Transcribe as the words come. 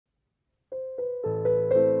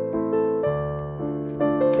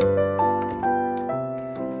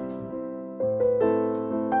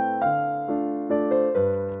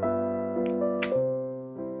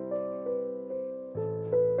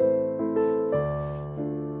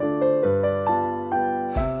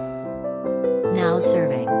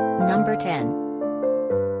serving, number 10.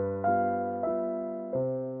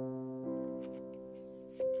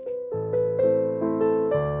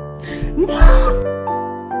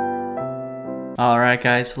 Alright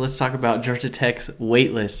guys, let's talk about Georgia Tech's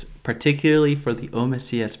waitlist, particularly for the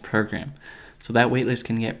OMSCS program. So that waitlist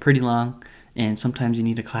can get pretty long, and sometimes you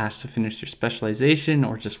need a class to finish your specialization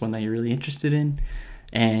or just one that you're really interested in,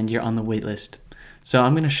 and you're on the waitlist. So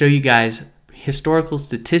I'm going to show you guys historical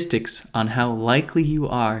statistics on how likely you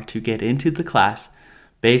are to get into the class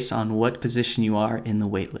based on what position you are in the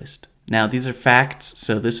waitlist. Now, these are facts,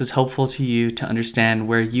 so this is helpful to you to understand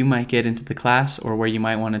where you might get into the class or where you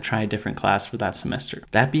might want to try a different class for that semester.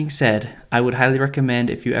 That being said, I would highly recommend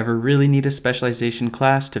if you ever really need a specialization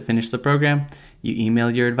class to finish the program, you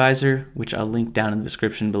email your advisor, which I'll link down in the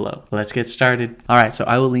description below. Let's get started. Alright, so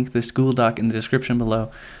I will link the school doc in the description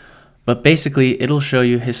below. But basically, it'll show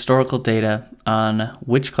you historical data on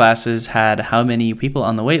which classes had how many people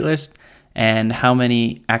on the waitlist and how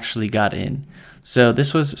many actually got in. So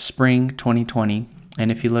this was spring 2020,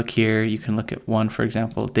 and if you look here, you can look at one, for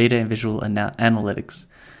example, data and visual analytics.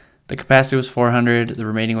 The capacity was 400, the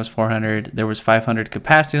remaining was 400, there was 500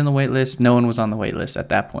 capacity on the waitlist, no one was on the waitlist at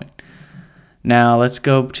that point. Now let's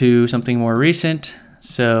go to something more recent.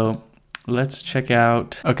 So let's check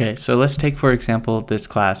out, okay, so let's take for example this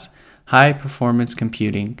class, High Performance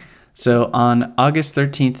Computing. So on August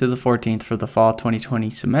 13th to the 14th for the fall 2020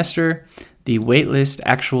 semester, the waitlist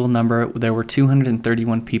actual number, there were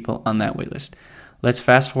 231 people on that waitlist. Let's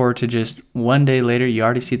fast forward to just one day later, you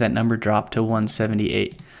already see that number drop to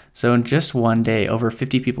 178. So in just one day, over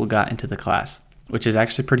 50 people got into the class, which is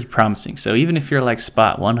actually pretty promising. So even if you're like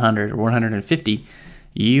spot 100 or 150,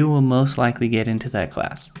 you will most likely get into that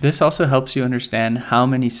class. This also helps you understand how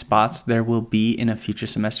many spots there will be in a future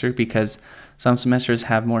semester, because some semesters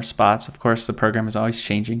have more spots. Of course, the program is always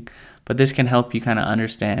changing, but this can help you kind of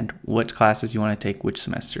understand what classes you want to take which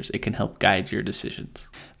semesters. It can help guide your decisions.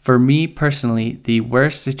 For me personally, the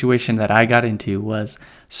worst situation that I got into was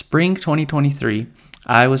spring 2023.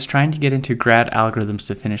 I was trying to get into grad algorithms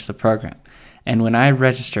to finish the program. And when I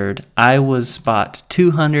registered, I was spot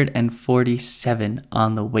 247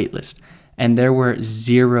 on the waitlist, and there were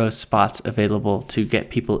 0 spots available to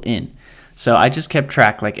get people in. So I just kept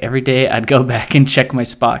track. Like every day I'd go back and check my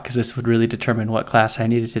spot, because this would really determine what class I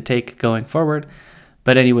needed to take going forward.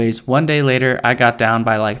 But anyways, one day later I got down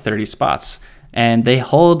by like 30 spots, and they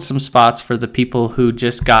hold some spots for the people who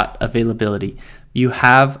just got availability. You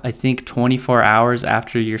have, I think, 24 hours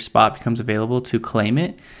after your spot becomes available to claim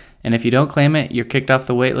it. And if you don't claim it, you're kicked off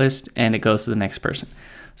the waitlist and it goes to the next person.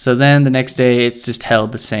 So then the next day it's just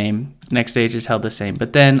held the same. Next day it's just held the same.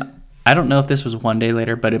 But then I don't know if this was one day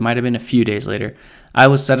later, but it might have been a few days later. I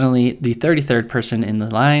was suddenly the 33rd person in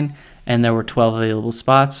the line, and there were 12 available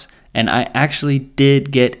spots. And I actually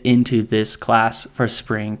did get into this class for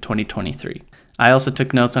spring 2023. I also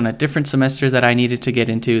took notes on a different semester that I needed to get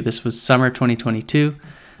into. This was summer 2022.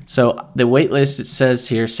 So the waitlist, it says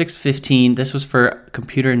here 615. This was for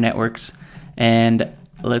computer networks. And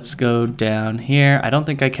let's go down here. I don't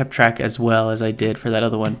think I kept track as well as I did for that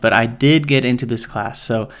other one, but I did get into this class.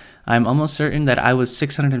 So I'm almost certain that I was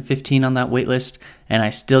 615 on that waitlist, and I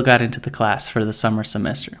still got into the class for the summer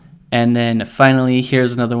semester. And then finally,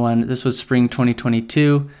 here's another one. This was spring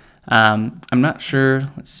 2022. I'm not sure,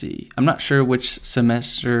 let's see. I'm not sure which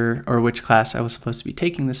semester or which class I was supposed to be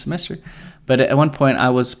taking this semester. But at one point I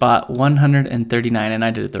was spot 139, and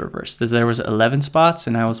I did it the reverse. There was 11 spots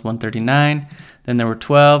and I was 139. Then there were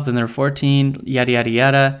 12, then there were 14, yada, yada,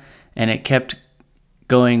 yada. And it kept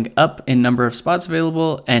going up in number of spots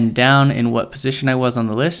available and down in what position I was on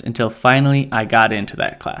the list until finally I got into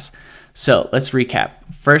that class. So let's recap.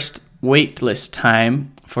 First wait list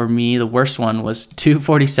time for me, the worst one was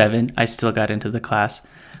 247. I still got into the class.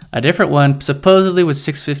 A different one supposedly was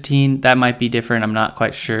 615. That might be different. I'm not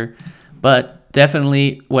quite sure. But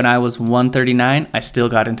definitely when I was 139, I still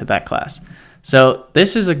got into that class. So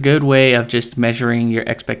this is a good way of just measuring your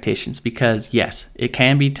expectations, because yes, it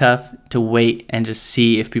can be tough to wait and just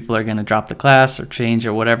see if people are going to drop the class or change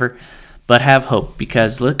or whatever, but have hope,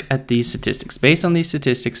 because look at these statistics. Based on these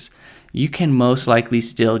statistics, you can most likely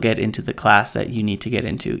still get into the class that you need to get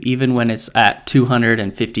into, even when it's at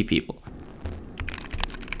 250 people.